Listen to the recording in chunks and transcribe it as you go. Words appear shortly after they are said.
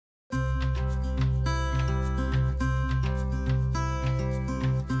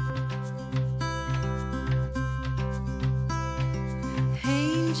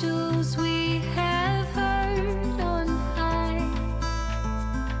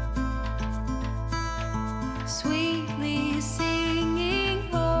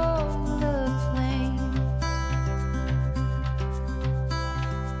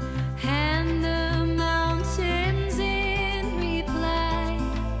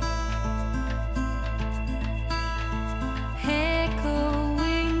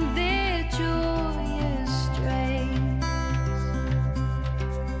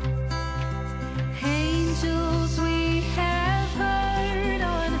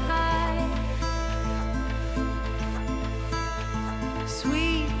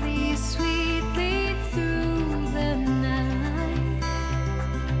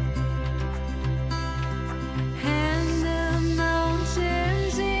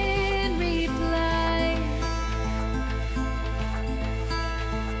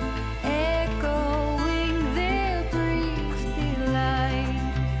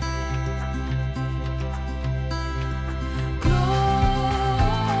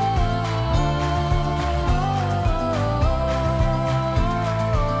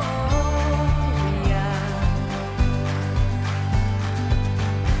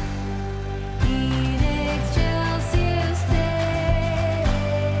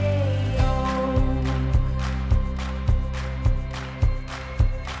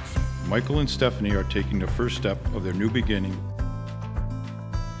Michael and Stephanie are taking the first step of their new beginning,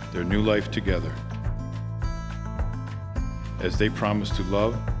 their new life together, as they promise to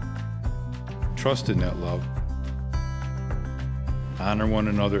love, trust in that love, honor one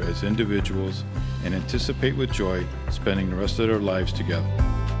another as individuals, and anticipate with joy spending the rest of their lives together.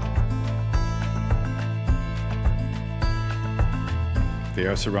 They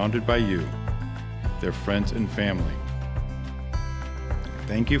are surrounded by you, their friends and family.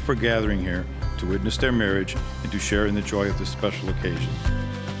 Thank you for gathering here to witness their marriage and to share in the joy of this special occasion.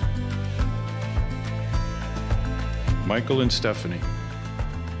 Michael and Stephanie,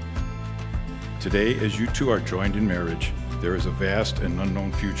 today as you two are joined in marriage, there is a vast and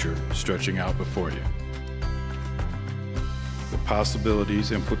unknown future stretching out before you. The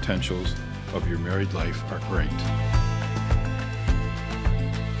possibilities and potentials of your married life are great.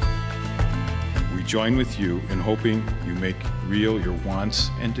 We join with you in hoping you make real your wants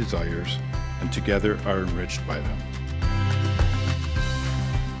and desires, and together are enriched by them.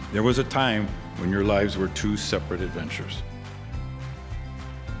 There was a time when your lives were two separate adventures.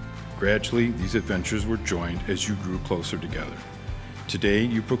 Gradually, these adventures were joined as you grew closer together. Today,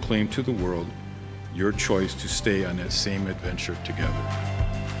 you proclaim to the world your choice to stay on that same adventure together.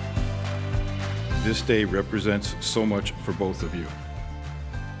 This day represents so much for both of you.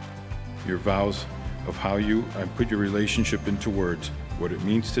 Your vows of how you put your relationship into words, what it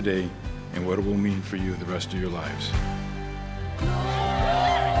means today, and what it will mean for you the rest of your lives.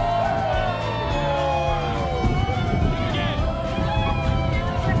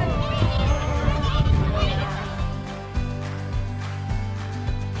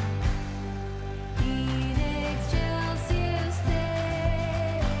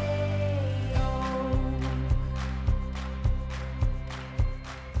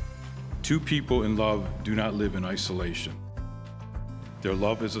 Two people in love do not live in isolation. Their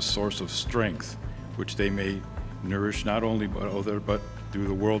love is a source of strength, which they may nourish not only but through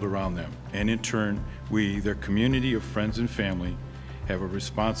the world around them. And in turn, we, their community of friends and family, have a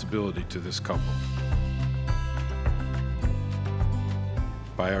responsibility to this couple.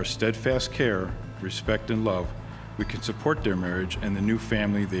 By our steadfast care, respect, and love, we can support their marriage and the new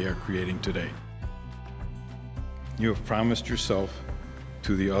family they are creating today. You have promised yourself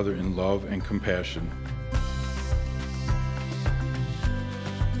to the other in love and compassion.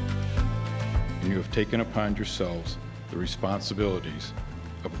 And you have taken upon yourselves the responsibilities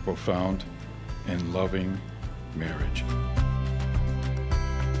of a profound and loving marriage.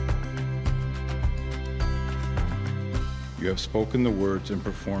 You have spoken the words and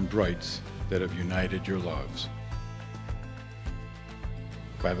performed rites that have united your loves.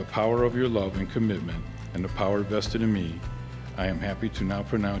 By the power of your love and commitment and the power vested in me, I am happy to now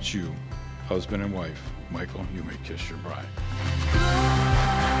pronounce you husband and wife. Michael, you may kiss your bride.